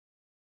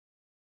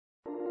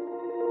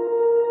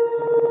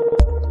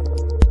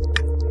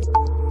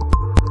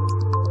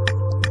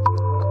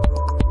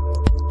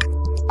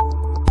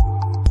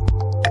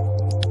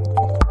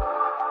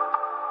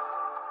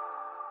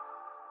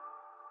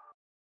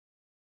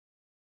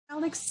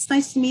Alex, it's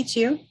nice to meet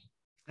you.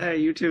 Hey,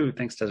 you too.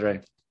 Thanks,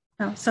 Desiree.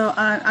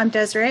 I'm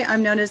Desiree.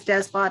 I'm known as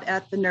Desbot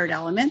at the Nerd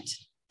Element,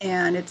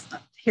 and it's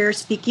here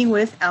speaking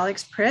with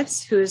Alex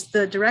Pritz, who is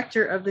the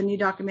director of the new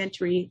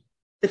documentary,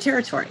 The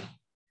Territory.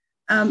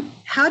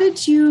 How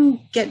did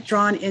you get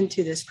drawn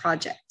into this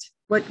project?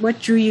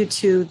 What drew you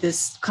to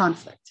this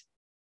conflict?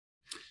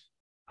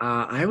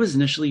 I was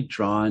initially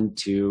drawn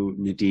to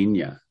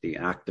Neidinha, the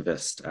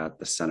activist at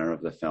the center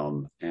of the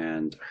film,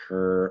 and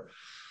her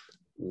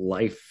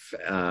life,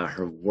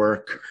 her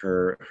work,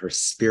 her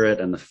spirit,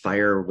 and the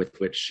fire with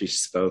which she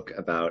spoke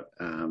about,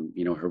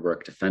 her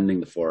work defending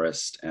the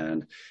forest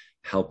and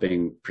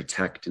helping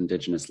protect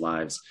Indigenous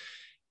lives.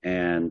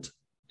 And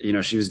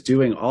she was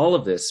doing all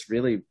of this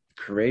really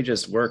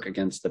courageous work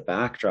against the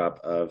backdrop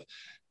of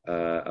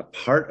a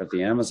part of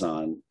the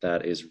Amazon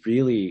that is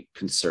really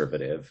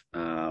conservative,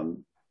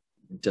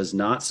 does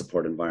not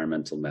support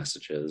environmental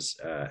messages,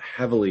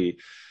 heavily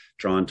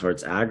drawn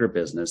towards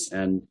agribusiness,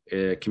 and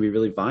it can be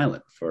really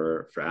violent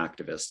for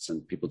activists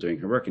and people doing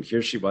her work. And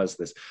here she was,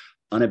 this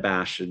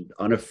unabashed,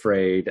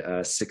 unafraid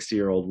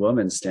 60-year-old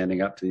woman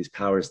standing up to these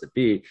powers that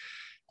be.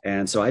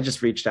 And so I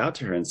just reached out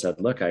to her and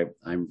said, look,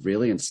 I'm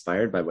really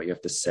inspired by what you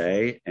have to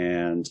say.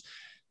 And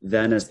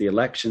then as the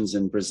elections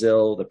in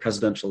Brazil, the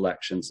presidential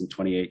elections in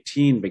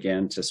 2018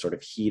 began to sort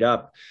of heat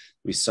up,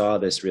 we saw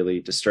this really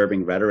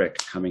disturbing rhetoric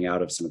coming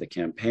out of some of the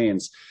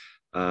campaigns.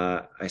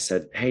 I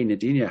said, hey,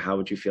 Neidinha, how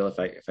would you feel if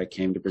I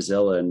came to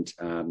Brazil and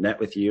met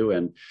with you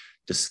and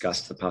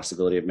discussed the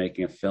possibility of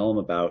making a film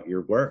about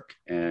your work?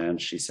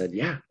 And she said,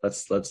 yeah,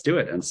 let's do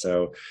it. And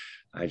so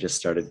I just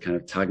started kind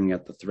of tugging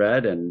at the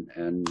thread,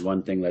 and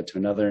one thing led to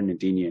another.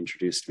 Neidinha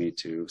introduced me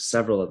to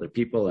several other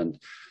people, and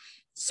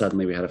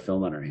suddenly we had a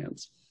film on our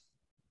hands.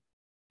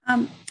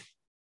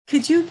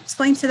 Could you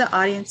explain to the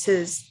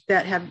audiences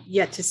that have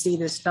yet to see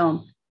this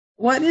film,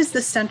 what is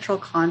the central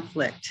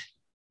conflict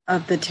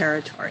of the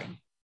territory?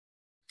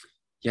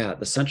 Yeah,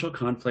 the central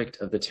conflict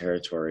of the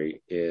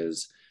territory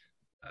is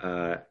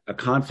a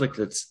conflict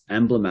that's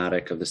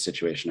emblematic of the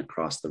situation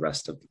across the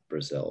rest of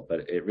Brazil,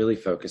 but it really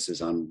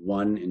focuses on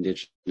one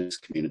indigenous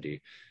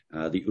community,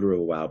 the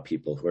Uru-eu-wau-wau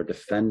people, who are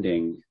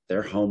defending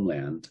their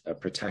homeland, a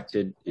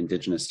protected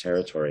indigenous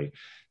territory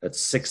that's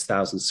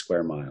 6,000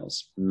 square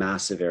miles,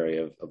 massive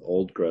area of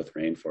old growth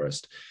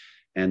rainforest.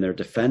 And they're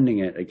defending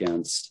it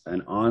against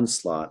an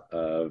onslaught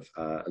of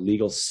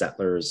illegal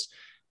settlers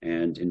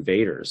and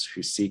invaders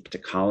who seek to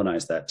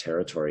colonize that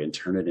territory and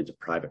turn it into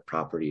private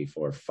property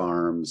for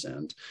farms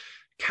and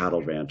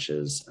cattle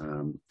ranches.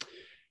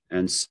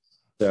 And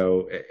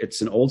so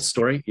it's an old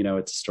story.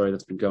 It's a story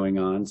that's been going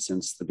on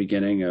since the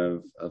beginning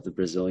of the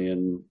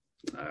Brazilian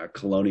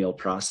colonial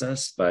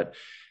process, but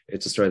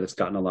it's a story that's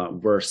gotten a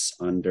lot worse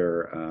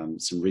under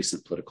some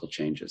recent political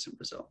changes in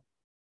Brazil.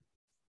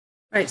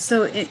 Right.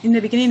 So in the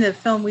beginning of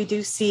the film, we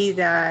do see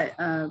that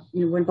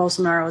when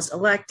Bolsonaro is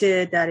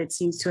elected, that it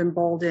seems to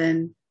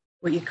embolden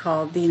what you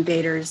call the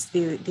invaders,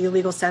 the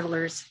illegal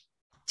settlers,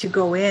 to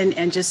go in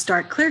and just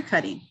start clear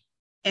cutting.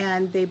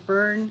 And they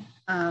burn,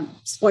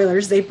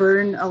 spoilers, they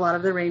burn a lot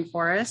of the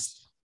rainforest.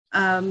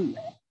 And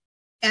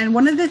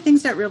one of the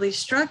things that really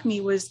struck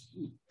me was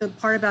the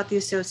part about the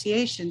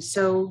association.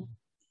 So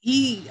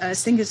he,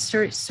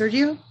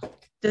 Sergio,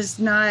 does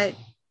not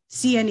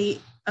see any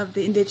of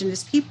the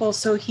indigenous people,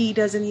 so he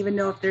doesn't even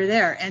know if they're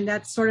there. And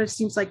that sort of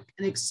seems like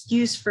an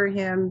excuse for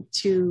him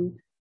to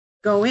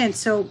go in.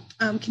 So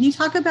can you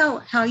talk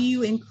about how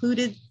you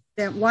included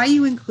them, why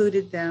you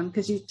included them?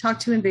 Because you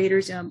talked to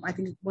invaders, I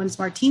think one's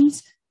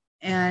Martins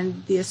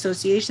and the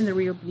association, the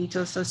Rio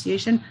Bonito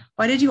Association.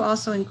 Why did you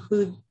also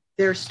include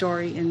their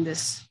story in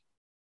this?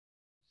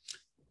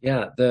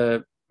 Yeah,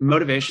 the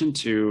motivation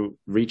to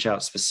reach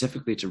out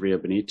specifically to Rio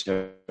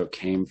Bonito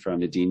came from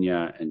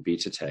Neidinha and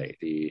Bitaté,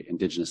 the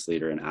indigenous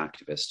leader and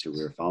activist who we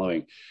were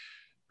following,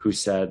 who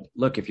said,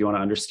 look, if you want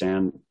to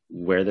understand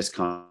where this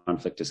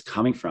conflict is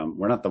coming from,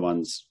 we're not the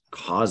ones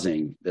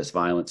causing this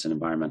violence and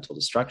environmental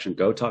destruction.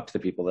 Go talk to the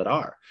people that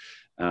are.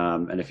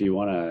 And if you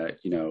want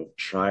to,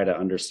 try to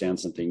understand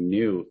something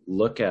new,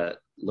 look at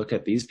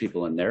these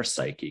people and their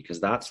psyche,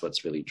 because that's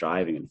what's really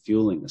driving and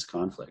fueling this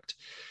conflict.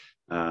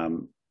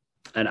 And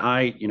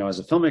I, as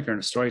a filmmaker and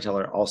a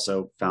storyteller,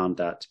 also found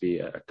that to be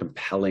a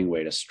compelling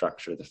way to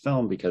structure the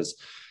film, because,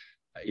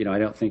 I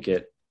don't think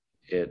it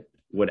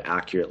would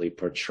accurately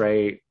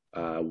portray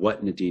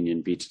what Neidinha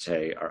and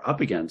Bitaté are up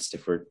against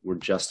if we're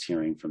just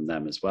hearing from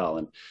them as well.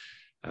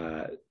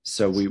 And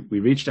so we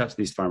reached out to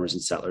these farmers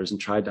and settlers and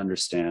tried to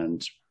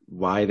understand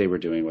why they were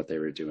doing what they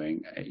were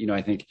doing.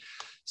 I think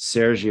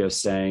Sergio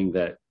saying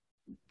that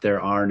there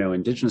are no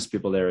indigenous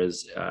people there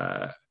is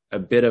a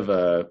bit of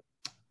a,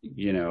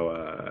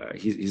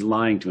 he's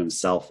lying to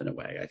himself in a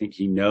way. I think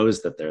he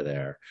knows that they're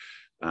there.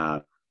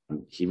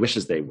 He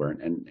wishes they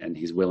weren't, and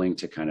he's willing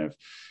to kind of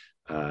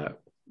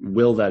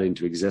will that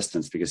into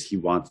existence because he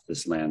wants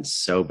this land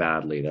so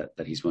badly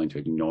that he's willing to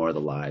ignore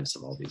the lives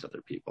of all these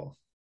other people.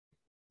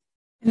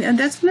 And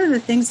that's one of the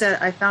things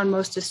that I found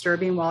most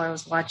disturbing while I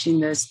was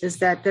watching this, is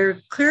that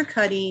they're clear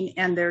cutting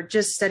and they're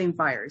just setting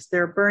fires.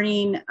 They're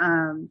burning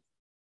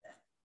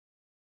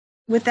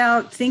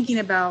without thinking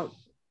about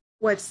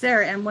what's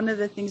there. And one of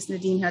the things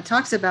Nadine had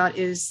talks about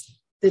is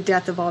the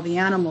death of all the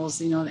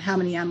animals, how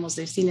many animals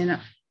they've seen. And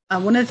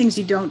one of the things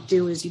you don't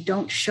do is you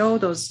don't show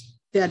those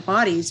dead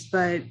bodies,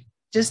 but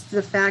just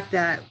the fact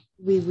that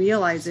we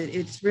realize it,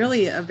 it's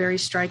really a very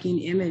striking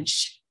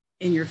image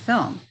in your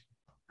film.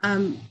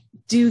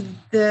 Do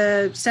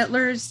the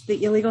settlers,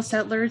 the illegal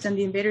settlers and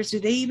the invaders, do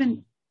they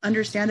even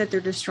understand that they're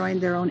destroying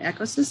their own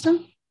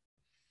ecosystem?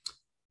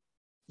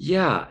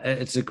 Yeah,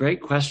 it's a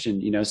great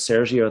question.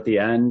 Sergio at the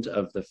end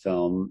of the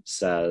film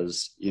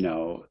says,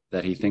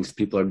 that he thinks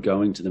people are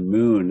going to the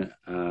moon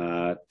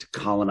to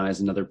colonize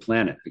another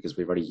planet because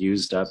we've already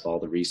used up all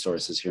the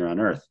resources here on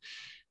Earth.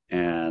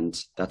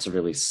 And that's a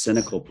really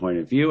cynical point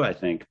of view, I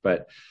think.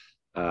 But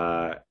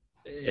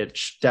it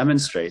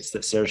demonstrates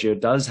that Sergio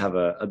does have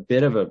a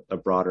bit of a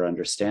broader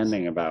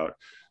understanding about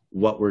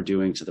what we're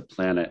doing to the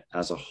planet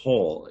as a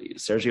whole.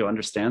 Sergio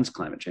understands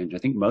climate change. I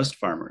think most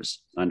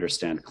farmers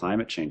understand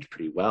climate change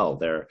pretty well.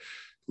 They're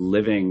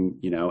living,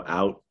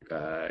 out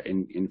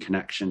in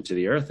connection to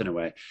the earth in a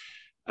way.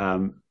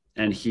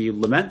 And he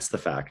laments the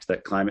fact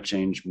that climate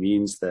change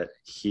means that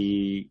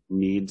he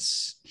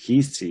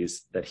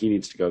sees that he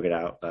needs to go get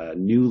out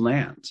new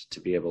land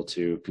to be able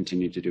to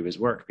continue to do his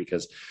work,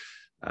 because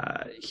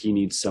he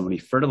needs so many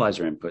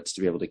fertilizer inputs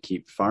to be able to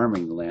keep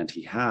farming the land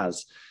he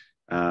has,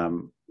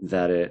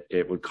 that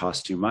it would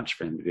cost too much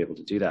for him to be able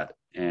to do that.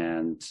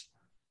 And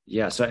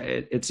yeah, so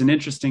it's an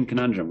interesting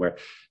conundrum where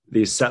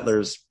these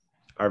settlers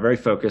are very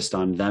focused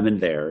on them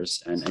and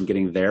theirs and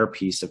getting their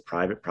piece of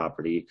private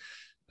property.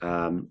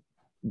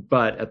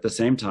 But at the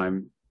same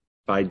time,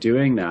 by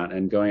doing that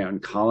and going out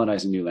and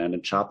colonizing new land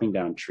and chopping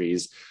down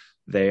trees,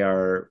 they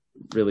are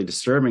really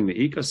disturbing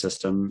the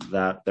ecosystem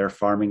that their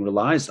farming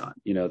relies on.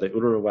 The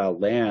Uru-eu-wau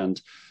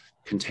land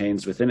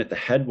contains within it the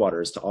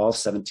headwaters to all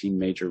 17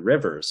 major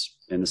rivers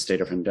in the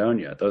state of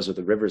Rondônia. Those are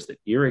the rivers that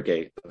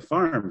irrigate the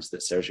farms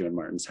that Sergio and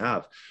Martins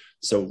have.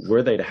 So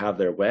were they to have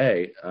their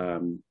way,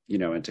 and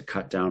to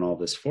cut down all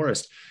this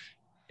forest,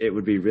 it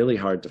would be really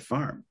hard to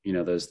farm.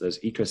 Those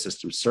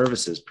ecosystem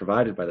services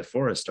provided by the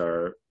forest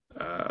are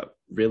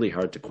really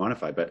hard to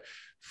quantify, but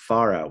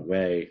far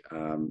outweigh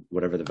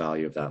whatever the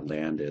value of that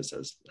land is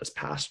as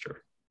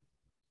pasture.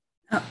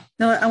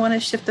 No, I want to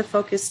shift the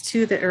focus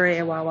to the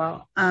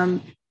Uru-eu-wau-wau.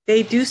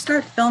 They do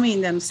start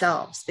filming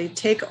themselves. They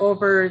take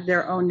over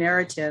their own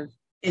narrative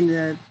in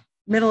the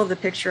middle of the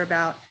picture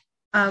about,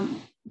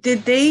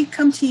 did they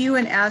come to you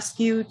and ask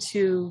you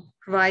to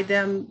provide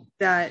them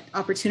that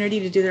opportunity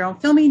to do their own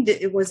filming?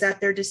 Was that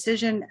their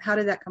decision? How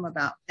did that come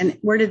about? And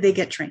where did they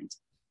get trained?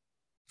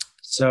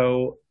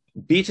 So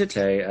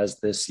Bitaté, as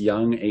this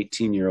young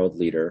 18-year-old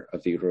leader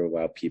of the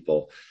Uru-eu-wau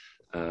people,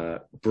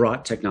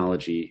 brought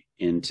technology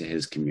into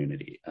his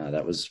community.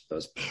 That was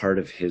part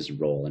of his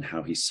role and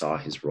how he saw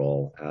his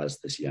role as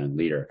this young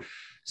leader.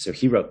 So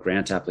he wrote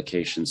grant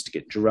applications to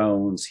get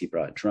drones. He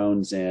brought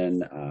drones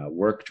in,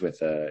 worked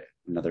with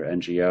another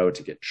NGO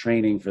to get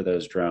training for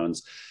those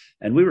drones.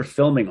 And we were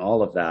filming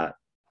all of that,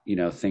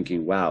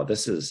 thinking, wow,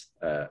 this is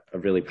a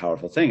really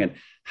powerful thing. And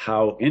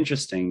how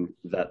interesting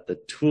that the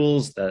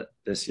tools that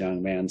this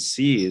young man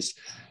sees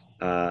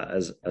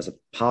as a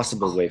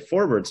possible way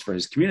forwards for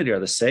his community are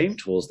the same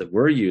tools that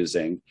we're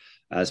using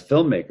as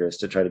filmmakers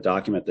to try to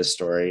document this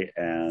story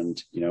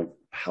and,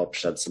 help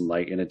shed some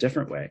light in a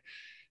different way.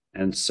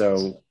 And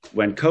so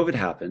when COVID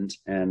happened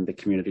and the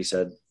community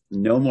said,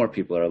 no more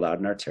people are allowed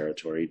in our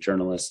territory,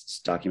 journalists,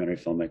 documentary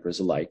filmmakers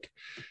alike,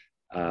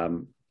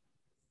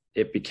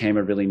 it became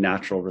a really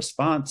natural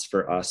response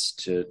for us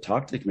to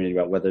talk to the community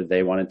about whether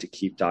they wanted to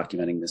keep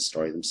documenting this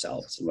story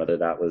themselves and whether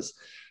that was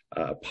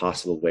a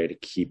possible way to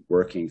keep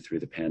working through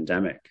the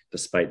pandemic,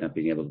 despite not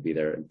being able to be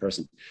there in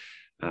person.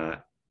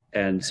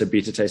 And so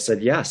Bitaté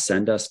said, yeah,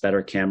 send us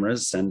better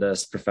cameras, send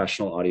us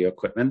professional audio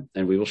equipment,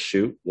 and we will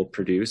shoot, we'll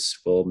produce,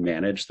 we'll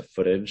manage the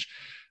footage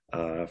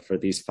for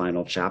these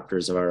final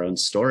chapters of our own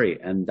story.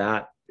 And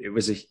that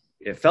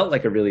it felt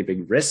like a really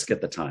big risk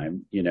at the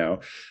time.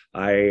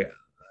 I,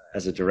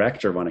 as a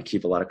director, want to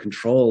keep a lot of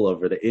control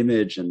over the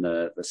image and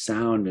the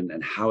sound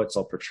and how it's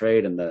all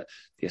portrayed and the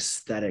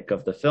aesthetic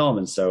of the film.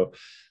 And so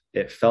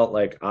it felt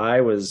like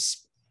I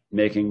was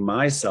making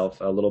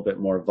myself a little bit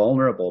more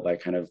vulnerable by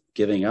kind of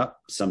giving up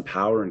some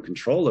power and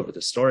control over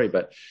the story.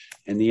 But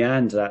in the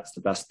end, that's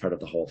the best part of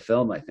the whole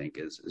film, I think,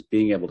 is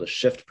being able to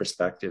shift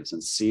perspectives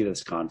and see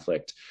this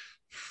conflict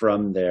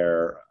from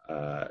their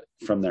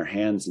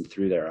hands and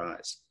through their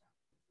eyes.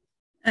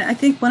 I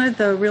think one of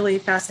the really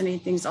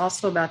fascinating things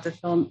also about the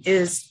film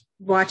is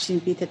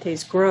watching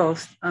Bitaté's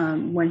growth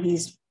when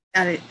he's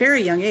at a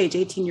very young age,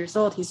 18 years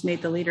old. He's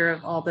made the leader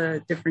of all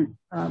the different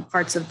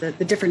parts of the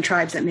different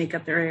tribes that make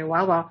up the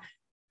Uru-eu-wau-wau.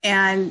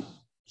 And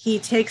he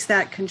takes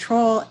that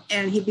control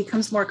and he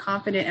becomes more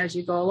confident as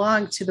you go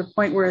along, to the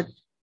point where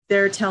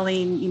they're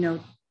telling,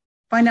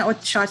 find out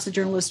what shots the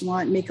journalists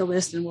want, make a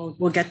list, and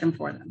we'll get them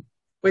for them,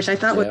 which I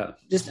thought was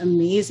just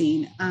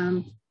amazing.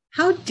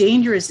 How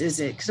dangerous is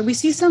it? Because we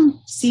see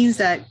some scenes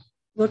that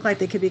look like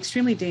they could be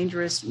extremely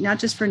dangerous, not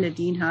just for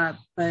Neidinha,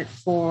 but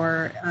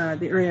for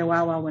the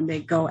Uru-eu-wau-wau when they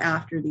go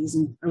after these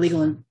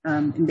illegal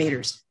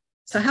invaders.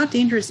 So how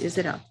dangerous is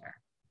it out there?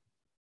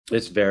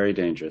 It's very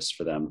dangerous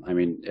for them. I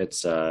mean,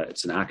 it's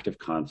an active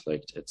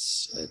conflict.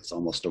 It's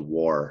almost a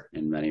war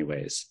in many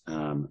ways,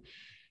 and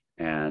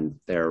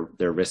they're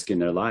risking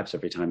their lives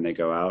every time they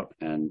go out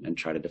and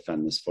try to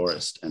defend this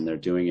forest. And they're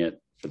doing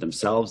it for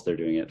themselves. They're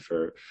doing it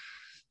for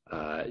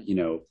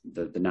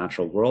the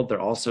natural world.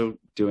 They're also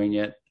doing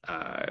it,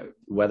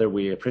 whether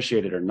we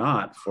appreciate it or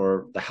not,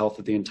 for the health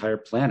of the entire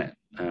planet.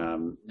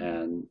 And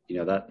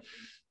that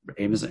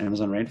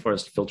Amazon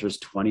rainforest filters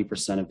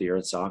 20% of the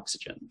Earth's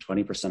oxygen.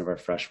 20% of our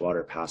fresh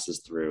water passes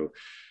through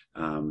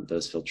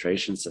those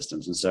filtration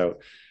systems. And so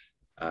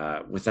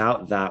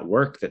without that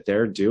work that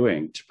they're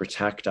doing to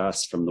protect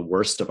us from the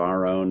worst of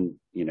our own,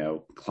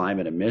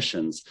 climate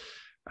emissions,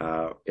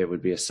 it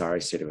would be a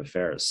sorry state of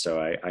affairs. So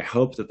I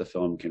hope that the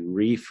film can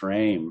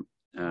reframe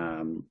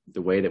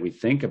the way that we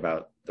think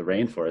about the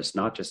rainforest,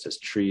 not just as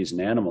trees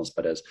and animals,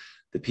 but as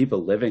the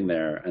people living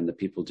there and the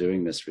people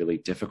doing this really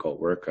difficult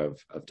work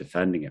of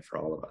defending it for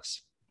all of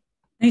us.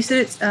 And you said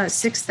it's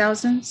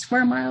 6,000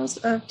 square miles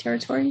of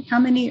territory. How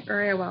many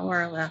Uru-eu-wau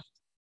are left?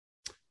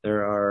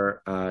 There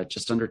are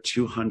just under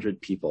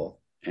 200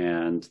 people,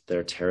 and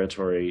their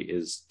territory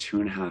is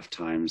 2.5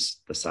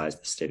 times the size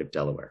of the state of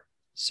Delaware.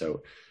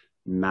 So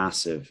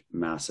massive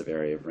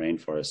area of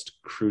rainforest,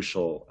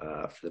 crucial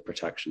for the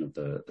protection of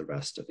the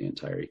rest of the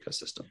entire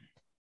ecosystem.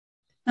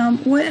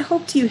 What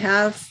hope do you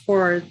have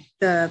for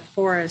the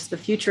forest, the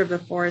future of the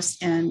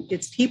forest and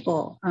its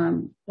people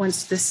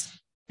once this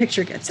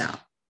picture gets out?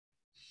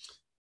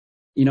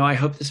 I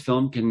hope this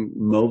film can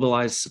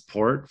mobilize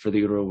support for the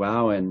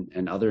Uru-eu-wau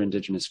and other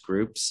indigenous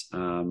groups.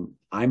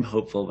 I'm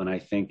hopeful when I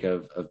think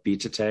of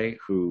Bitaté,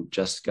 who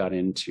just got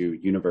into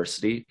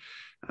university.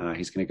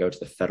 He's going to go to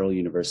the Federal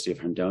University of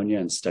Hondonia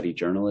and study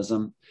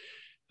journalism.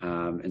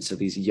 And so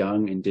these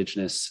young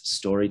indigenous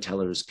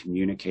storytellers,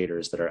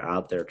 communicators that are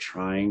out there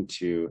trying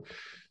to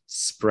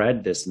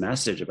spread this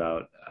message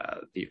about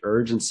the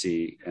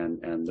urgency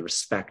and the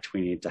respect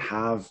we need to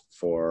have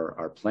for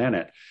our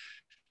planet,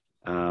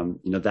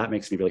 that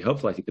makes me really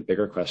hopeful. I think the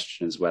bigger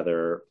question is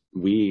whether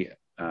we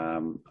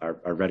are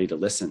ready to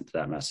listen to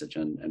that message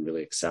and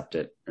really accept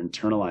it,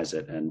 internalize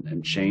it,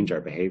 and change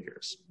our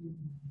behaviors.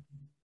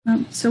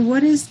 So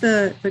what is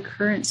the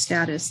current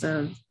status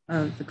of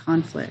the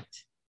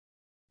conflict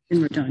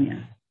in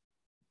Rondônia?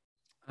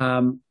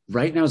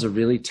 Right now is a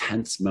really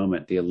tense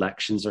moment. The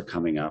elections are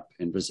coming up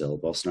in Brazil.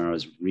 Bolsonaro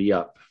is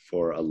re-up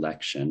for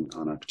election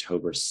on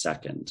October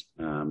 2nd.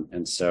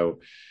 And so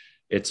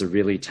it's a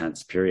really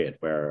tense period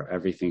where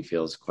everything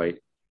feels quite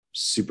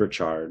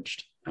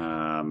supercharged.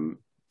 Brazil's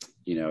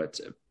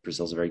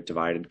a very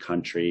divided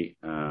country.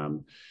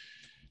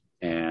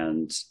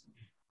 And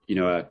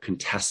a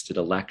contested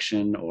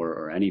election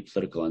or any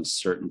political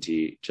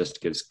uncertainty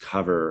just gives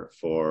cover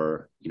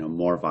for,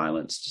 more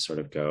violence to sort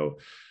of go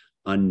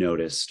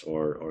unnoticed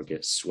or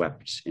get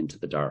swept into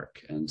the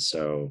dark. And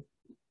so,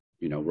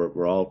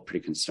 we're all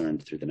pretty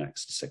concerned through the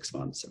next 6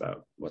 months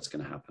about what's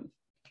going to happen.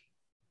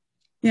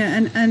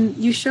 Yeah. And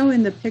you show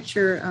in the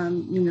picture,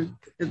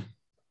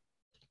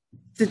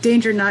 the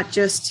danger, not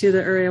just to the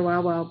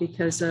Uru-eu-wau-wau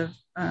because of,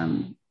 I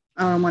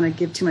don't want to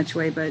give too much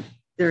away, but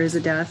there is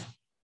a death.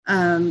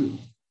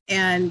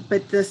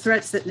 But the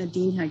threats that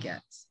Neidinha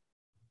gets.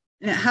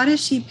 How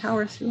does she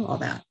power through all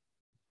that?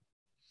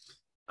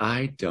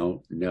 I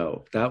don't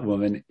know. That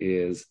woman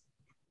is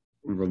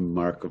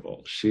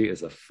remarkable. She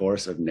is a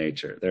force of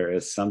nature. There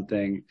is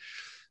something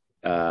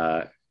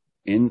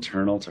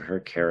internal to her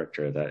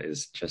character that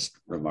is just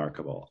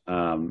remarkable.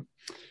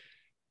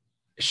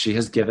 She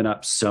has given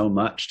up so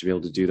much to be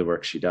able to do the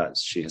work she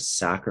does. She has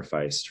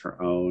sacrificed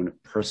her own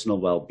personal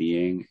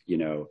well-being.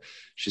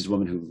 She's a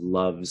woman who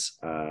loves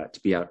to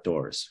be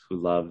outdoors, who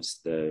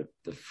loves the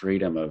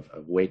freedom of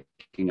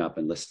waking up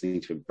and listening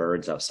to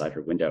birds outside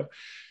her window.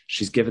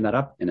 She's given that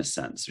up in a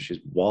sense. So she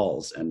has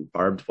walls and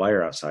barbed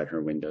wire outside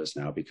her windows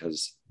now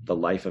because the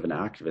life of an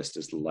activist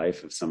is the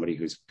life of somebody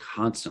who's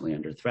constantly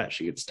under threat.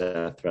 She gets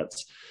death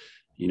threats,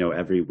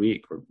 every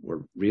week.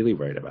 We're really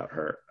worried about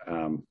her.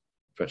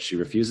 But she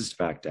refuses to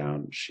back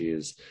down. She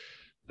is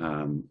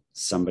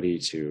somebody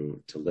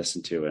to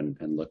listen to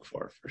and look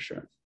for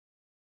sure.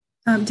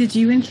 Did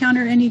you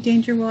encounter any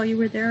danger while you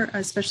were there,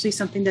 especially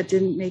something that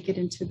didn't make it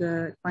into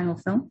the final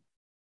film?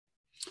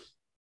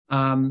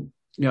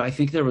 I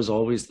think there was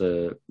always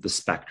the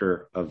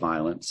specter of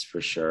violence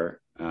for sure.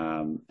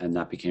 And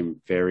that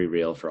became very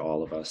real for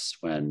all of us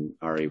when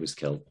Ari was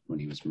killed, when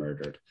he was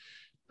murdered.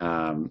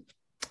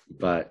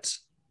 But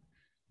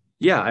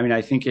yeah,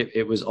 I think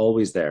it was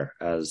always there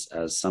as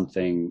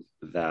something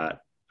that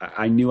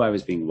I knew I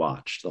was being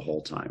watched the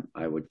whole time.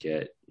 I would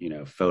get,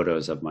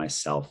 photos of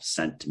myself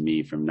sent to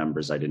me from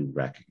numbers I didn't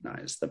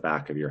recognize, the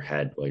back of your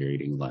head while you're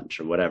eating lunch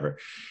or whatever.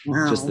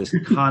 Wow. Just this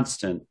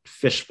constant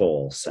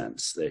fishbowl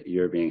sense that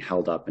you're being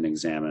held up and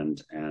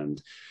examined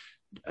and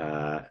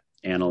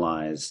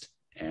analyzed.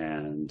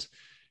 And,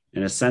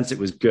 in a sense, it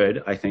was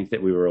good. I think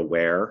that we were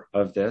aware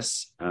of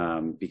this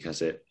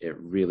because it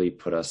really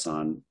put us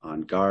on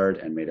guard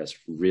and made us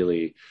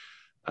really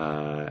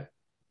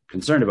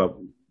concerned about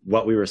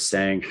what we were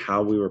saying,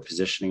 how we were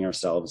positioning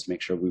ourselves,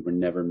 make sure we were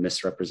never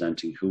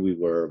misrepresenting who we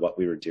were, what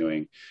we were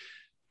doing.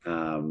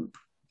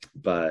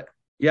 But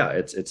yeah,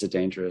 it's a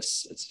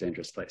dangerous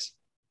place.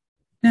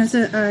 As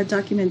a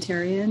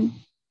documentarian,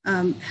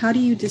 how do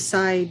you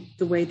decide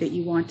the way that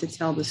you want to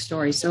tell the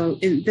story? So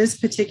in this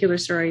particular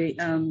story,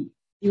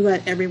 you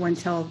let everyone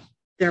tell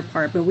their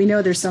part, but we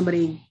know there's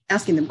somebody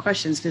asking them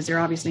questions because they're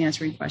obviously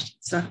answering questions.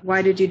 So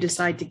why did you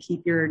decide to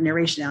keep your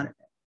narration out of it?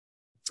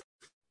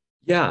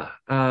 Yeah,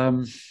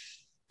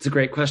 it's a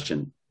great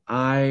question.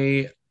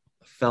 I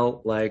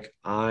felt like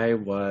I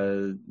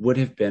would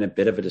have been a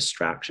bit of a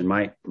distraction.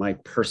 My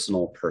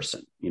personal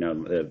person,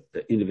 the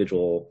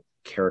individual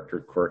character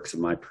quirks of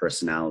my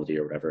personality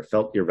or whatever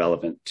felt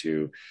irrelevant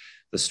to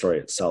the story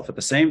itself. At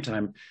the same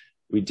time,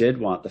 we did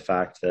want the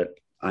fact that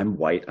I'm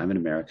white, I'm an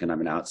American, I'm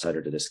an outsider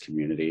to this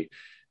community,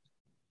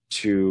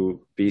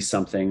 to be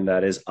something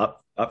that is up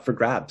for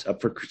grabs,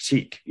 up for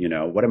critique.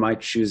 What am I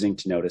choosing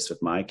to notice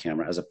with my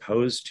camera, as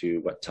opposed to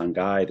what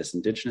Tangai, this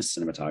indigenous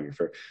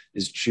cinematographer,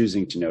 is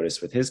choosing to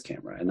notice with his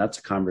camera? And that's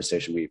a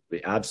conversation we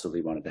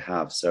absolutely wanted to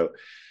have. So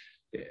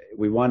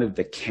we wanted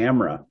the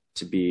camera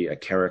to be a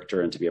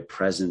character and to be a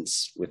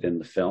presence within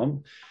the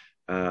film.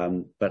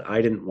 But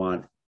I didn't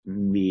want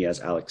me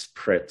as Alex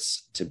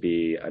Pritz to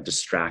be a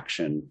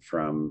distraction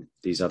from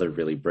these other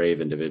really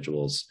brave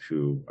individuals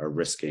who are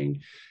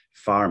risking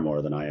far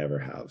more than I ever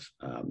have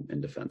in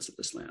defense of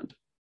this land.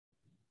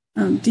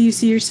 Do you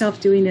see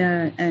yourself doing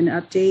an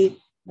update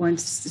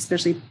once,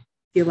 especially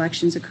the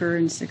elections occur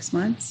in 6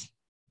 months?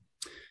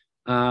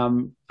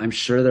 I'm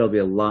sure there'll be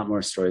a lot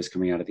more stories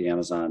coming out of the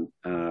Amazon.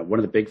 One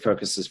of the big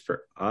focuses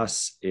for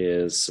us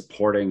is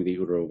supporting the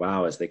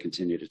Uru-eu-wau-wau as they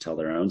continue to tell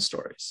their own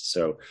stories.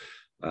 So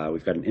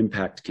we've got an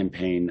impact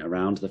campaign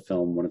around the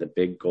film. One of the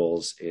big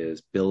goals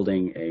is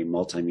building a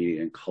multimedia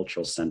and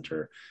cultural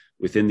center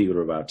within the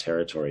Uru-eu-wau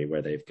territory,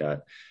 where they've got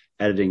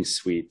editing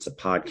suites, a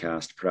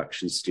podcast,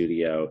 production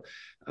studio,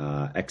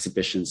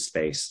 exhibition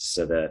space,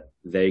 so that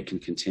they can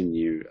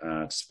continue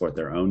to support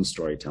their own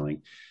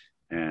storytelling.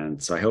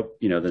 And so I hope,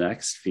 the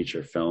next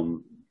feature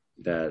film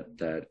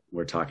that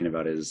we're talking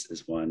about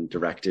is one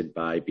directed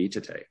by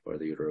Bitaté, or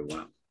the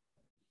Uru-eu-wau-wau.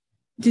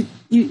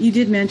 You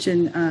did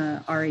mention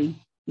Ari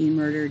being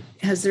murdered.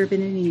 Has there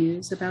been any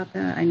news about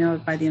that? I know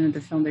by the end of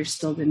the film, they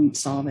still didn't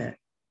solve it.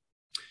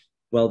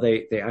 Well,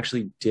 they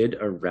actually did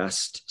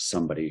arrest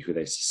somebody who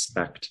they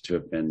suspect to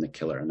have been the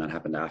killer, and that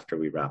happened after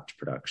we wrapped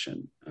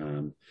production.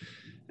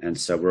 And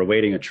so we're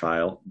awaiting a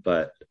trial,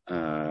 but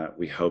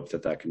we hope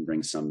that can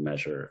bring some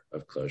measure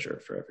of closure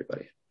for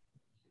everybody.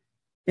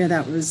 Yeah,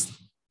 that was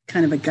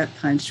kind of a gut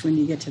punch when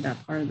you get to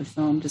that part of the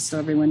film, just so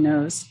everyone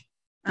knows.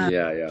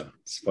 Yeah.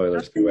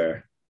 Spoilers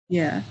beware.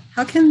 Yeah.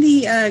 How can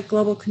the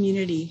global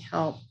community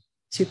help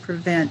to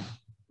prevent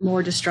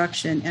more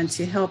destruction and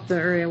to help the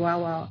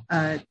Uru-eu-wau-wau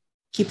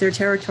keep their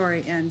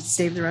territory and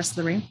save the rest of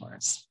the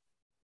rainforest?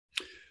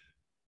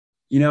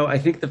 I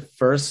think the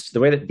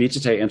way that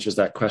Bitaté answers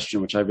that question,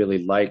 which I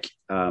really like,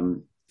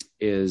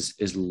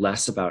 is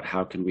less about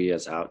how can we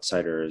as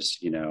outsiders,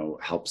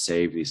 help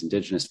save these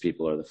indigenous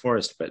people or the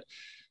forest, but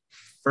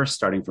first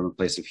starting from a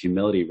place of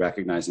humility,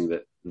 recognizing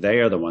that they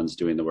are the ones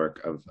doing the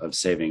work of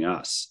saving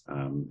us,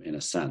 in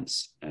a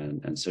sense.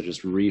 And so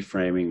just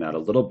reframing that a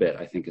little bit,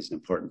 I think, is an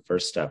important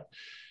first step.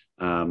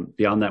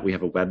 Beyond that, we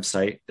have a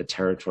website,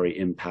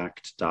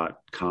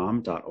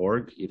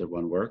 theterritoryimpact.com.org, either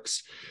one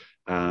works,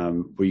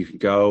 where you can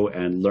go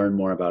and learn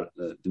more about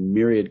the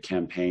myriad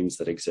campaigns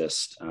that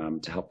exist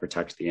to help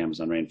protect the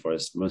Amazon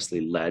rainforest,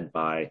 mostly led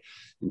by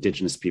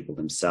indigenous people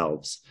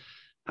themselves.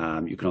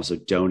 You can also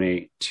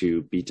donate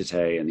to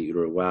Bitaté and the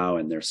Uru-eu-wau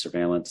and their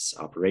surveillance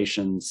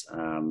operations.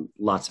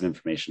 Lots of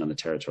information on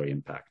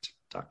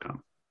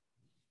theterritoryimpact.com.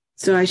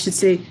 So I should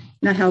say,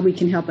 not how we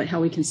can help, but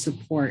how we can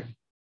support.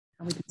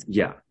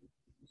 Yeah,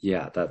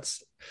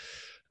 that's,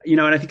 and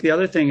I think the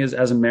other thing is,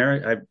 as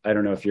American, I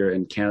don't know if you're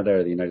in Canada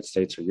or the United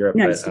States or Europe,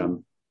 but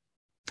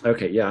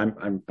okay, yeah,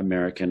 I'm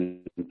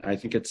American. I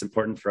think it's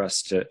important for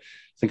us to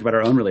think about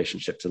our own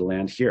relationship to the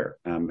land here,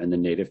 and the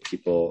native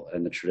people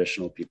and the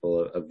traditional people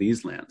of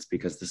these lands,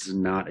 because this is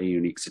not a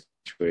unique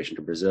situation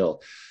to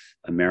Brazil.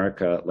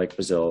 America, like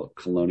Brazil,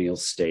 colonial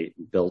state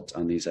built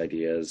on these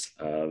ideas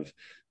of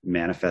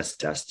manifest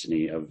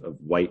destiny, of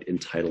white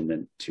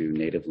entitlement to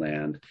native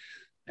land.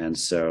 And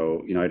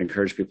so, I'd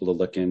encourage people to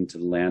look into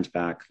the land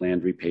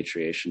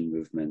repatriation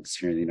movements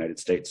here in the United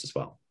States as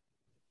well.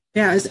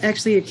 Yeah, I was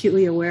actually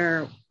acutely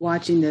aware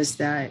watching this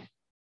that,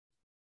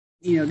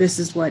 this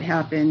is what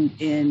happened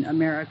in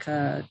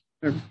America,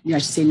 or I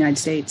should say United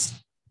States,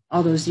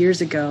 all those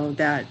years ago,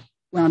 that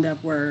wound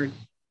up where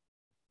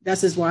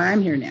this is why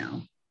I'm here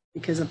now,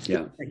 because of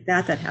things like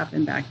that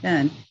happened back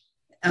then.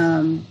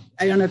 I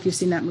don't know if you've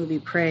seen that movie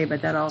Prey,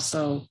 but that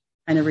also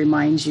kind of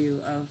reminds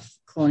you of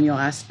colonial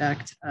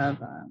aspect of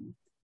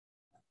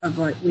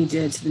what we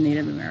did to the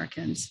Native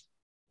Americans,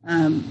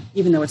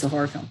 even though it's a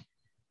horror film.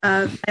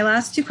 My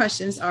last two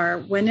questions are,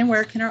 when and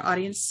where can our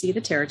audience see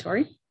the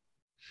territory?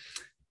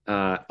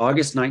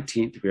 August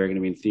 19th, we are going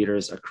to be in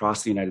theaters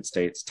across the United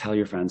States. Tell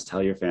your friends,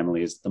 tell your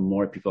families. The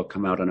more people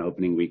come out on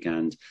opening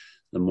weekend,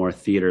 the more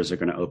theaters are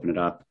going to open it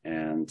up.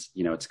 And,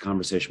 it's a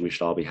conversation we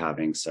should all be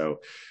having. So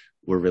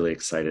we're really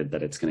excited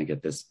that it's going to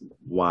get this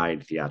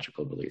wide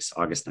theatrical release,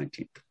 August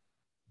 19th.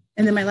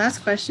 And then my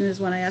last question is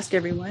one I ask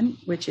everyone,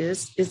 which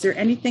is there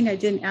anything I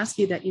didn't ask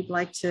you that you'd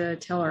like to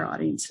tell our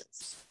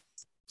audiences?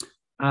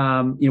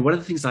 One of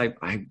the things I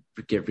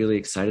get really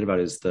excited about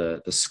is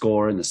the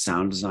score and the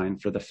sound design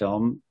for the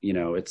film.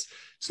 It's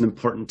an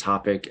important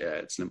topic.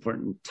 It's an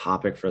important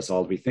topic for us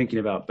all to be thinking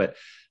about. But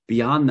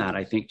beyond that,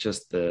 I think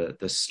just the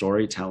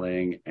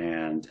storytelling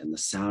and the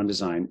sound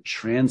design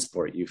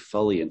transport you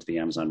fully into the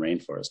Amazon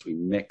rainforest. We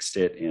mixed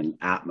it in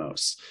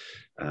Atmos,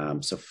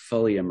 so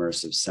fully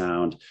immersive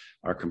sound.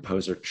 Our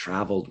composer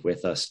traveled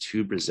with us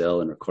to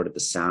Brazil and recorded the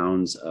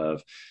sounds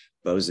of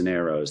bows and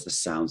arrows, the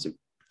sounds of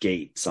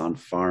gates on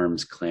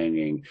farms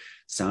clanging,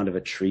 sound of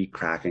a tree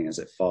cracking as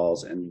it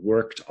falls, and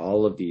worked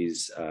all of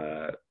these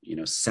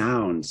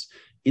sounds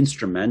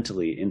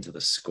instrumentally into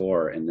the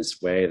score in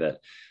this way that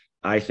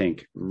I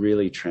think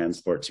really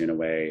transports you in a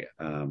way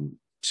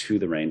to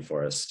the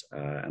rainforest.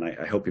 And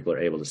I hope people are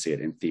able to see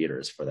it in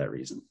theaters for that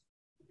reason.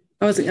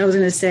 I was going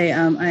to say,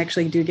 I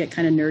actually do get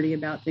kind of nerdy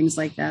about things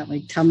like that.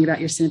 Like, tell me about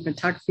your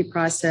cinematography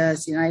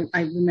process. I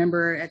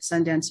remember at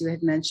Sundance, you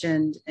had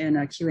mentioned in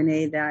a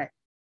Q&A that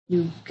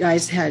you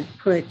guys had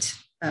put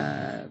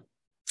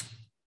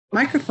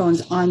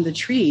microphones on the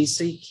trees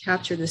so you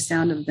capture the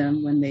sound of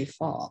them when they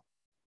fall.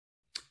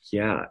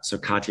 Yeah, so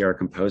Katya, our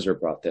composer,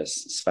 brought this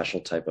special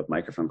type of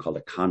microphone called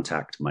a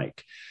contact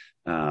mic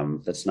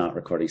that's not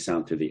recording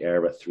sound through the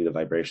air, but through the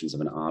vibrations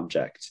of an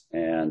object.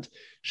 And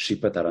she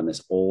put that on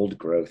this old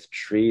growth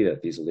tree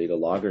that these illegal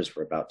loggers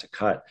were about to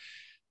cut.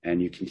 And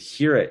you can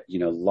hear it,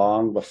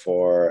 long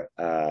before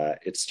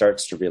it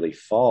starts to really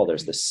fall.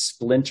 There's this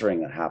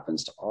splintering that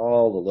happens to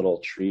all the little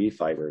tree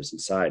fibers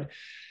inside.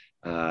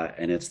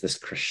 And it's this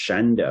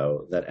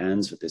crescendo that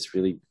ends with this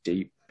really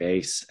deep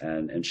bass.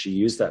 And she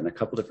used that in a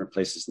couple different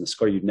places in the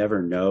score. You'd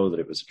never know that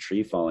it was a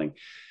tree falling.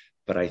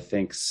 But I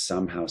think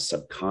somehow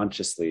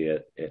subconsciously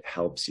it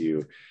helps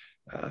you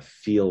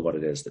feel what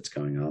it is that's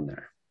going on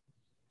there.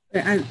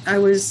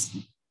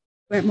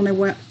 When I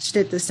watched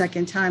it the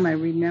second time, I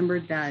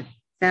remembered that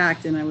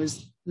fact, and I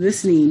was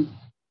listening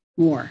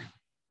more.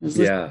 I was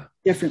listening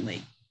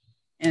differently,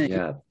 and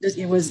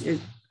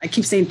I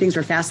keep saying things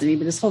were fascinating,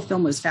 but this whole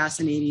film was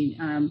fascinating.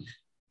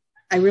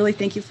 I really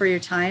thank you for your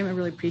time. I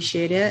really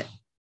appreciate it.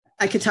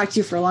 I could talk to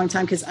you for a long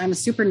time because I'm a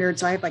super nerd,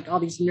 so I have like all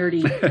these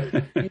nerdy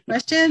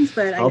questions.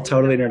 But I'll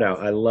totally nerd out.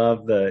 I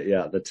love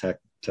the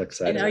tech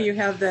side. I know you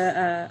have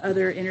the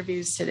other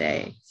interviews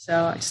today,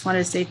 so I just wanted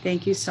to say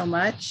thank you so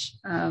much.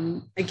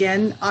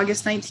 Again,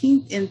 August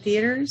 19th in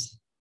theaters.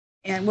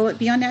 And will it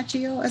be on Nat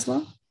Geo as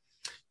well?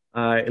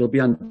 It'll be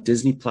on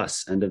Disney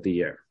Plus end of the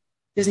year.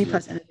 Disney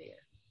Plus end of the year.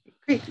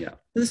 Great. Yeah.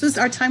 So this was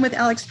our time with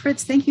Alex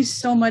Pritz. Thank you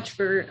so much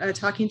for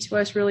talking to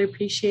us. Really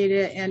appreciate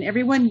it. And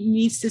everyone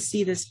needs to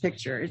see this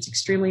picture. It's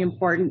extremely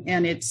important,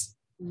 and it's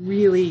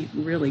really,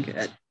 really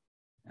good.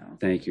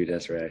 Thank you,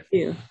 Desiree. Thank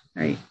you.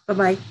 All right.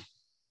 Bye-bye. Bye,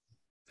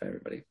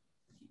 everybody.